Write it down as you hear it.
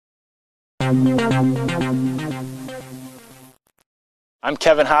I'm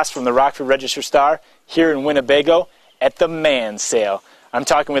Kevin Haas from the Rockford Register-Star here in Winnebago at the Man Sale. I'm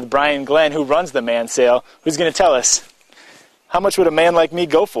talking with Brian Glenn, who runs the Man Sale, who's going to tell us, how much would a man like me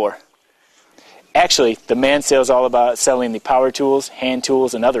go for? Actually, the Man Sale is all about selling the power tools, hand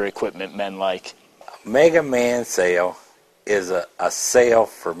tools, and other equipment men like. Mega Man Sale is a sale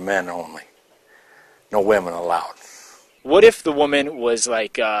for men only. No women allowed. What if the woman was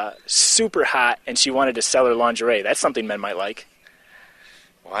like super hot and she wanted to sell her lingerie? That's something men might like.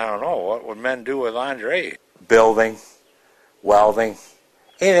 Well, I don't know. What would men do with lingerie? Building, welding,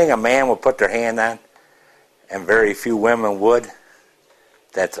 anything a man would put their hand on, and very few women would,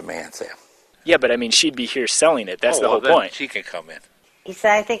 that's a man sale. Yeah, but I mean, she'd be here selling it. That's the whole point. She can come in. He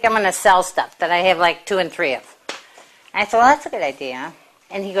said, I think I'm going to sell stuff that I have like 2 and 3 of. I said, well, that's a good idea.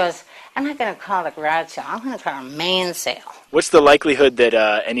 And he goes, I'm not going to call it a garage sale. I'm going to call it a man sale. What's the likelihood that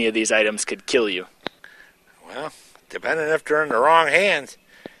any of these items could kill you? Well, depending if they're in the wrong hands,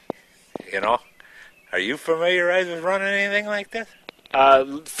 you know. Are you familiarized with running anything like this?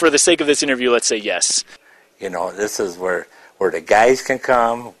 For the sake of this interview, let's say yes. You know, this is where the guys can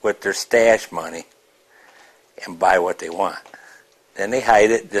come with their stash money and buy what they want. Then they hide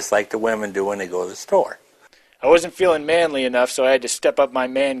it just like the women do when they go to the store. I wasn't feeling manly enough, so I had to step up my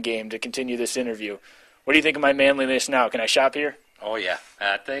man game to continue this interview. What do you think of my manliness now? Can I shop here? Oh, yeah.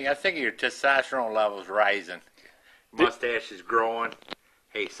 I think your testosterone level's rising. Mustache is growing.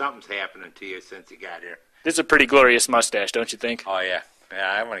 Hey, something's happening to you since you got here. This is a pretty glorious mustache, don't you think? Oh, yeah.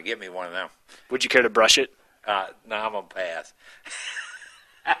 Yeah, I'm going to get me one of them. Would you care to brush it? No, I'm going to pass.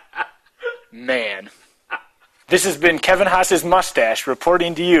 Man. This has been Kevin Haas's mustache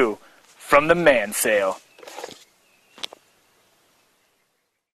reporting to you from the Man Sale.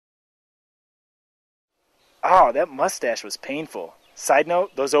 Oh, that mustache was painful. Side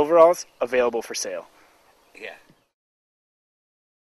note, those overalls, available for sale. Yeah.